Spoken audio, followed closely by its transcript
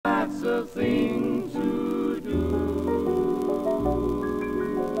thing to do.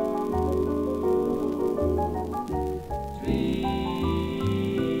 Dream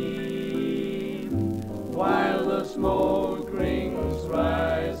while the smoke rings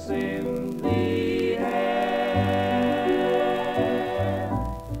rise in the air.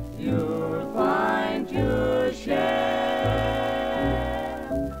 You'll find your share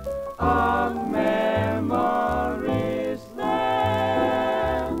of memories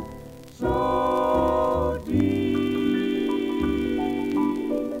there, so deep.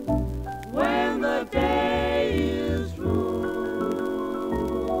 When the day is through,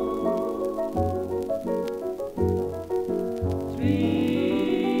 dream,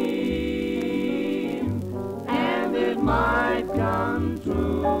 and it might come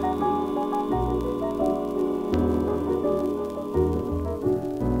true.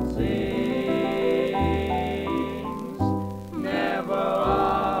 Things never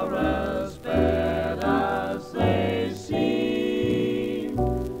are as bad as they seem.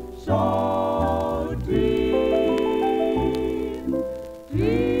 So dream,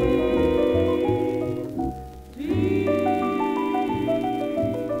 dream, dream.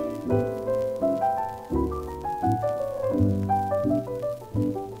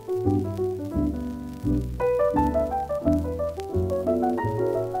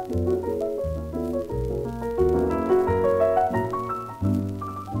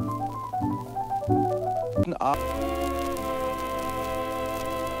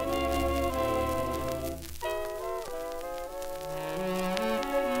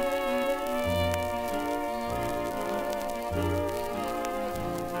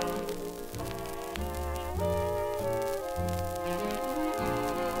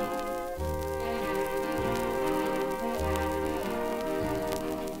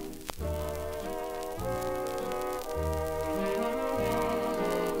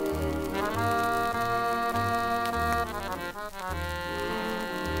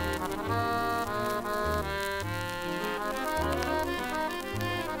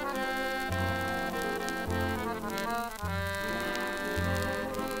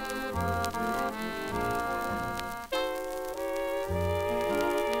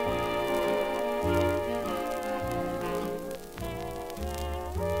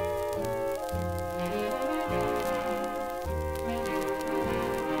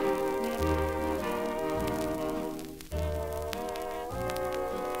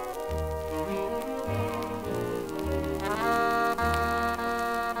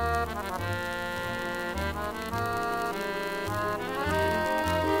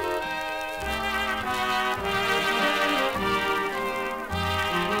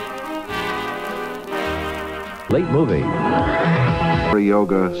 Late movie.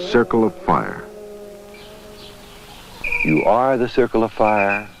 Yoga Circle of Fire. You are the circle of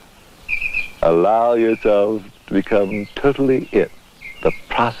fire. Allow yourself to become totally it, the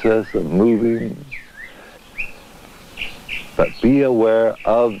process of moving. But be aware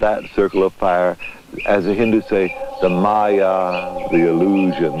of that circle of fire, as the Hindus say, the maya, the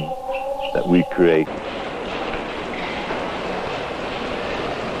illusion that we create.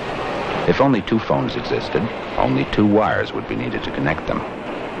 If only two phones existed, only two wires would be needed to connect them.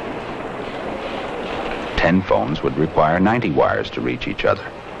 10 phones would require 90 wires to reach each other,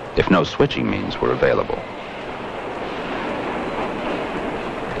 if no switching means were available.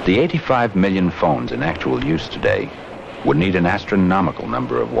 The 85 million phones in actual use today would need an astronomical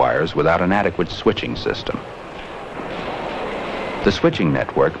number of wires without an adequate switching system. The switching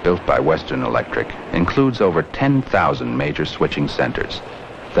network built by Western Electric includes over 10,000 major switching centers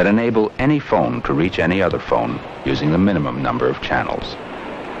that enable any phone to reach any other phone using the minimum number of channels.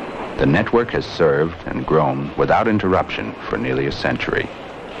 The network has served and grown without interruption for nearly a century.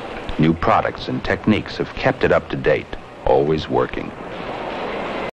 New products and techniques have kept it up to date, always working.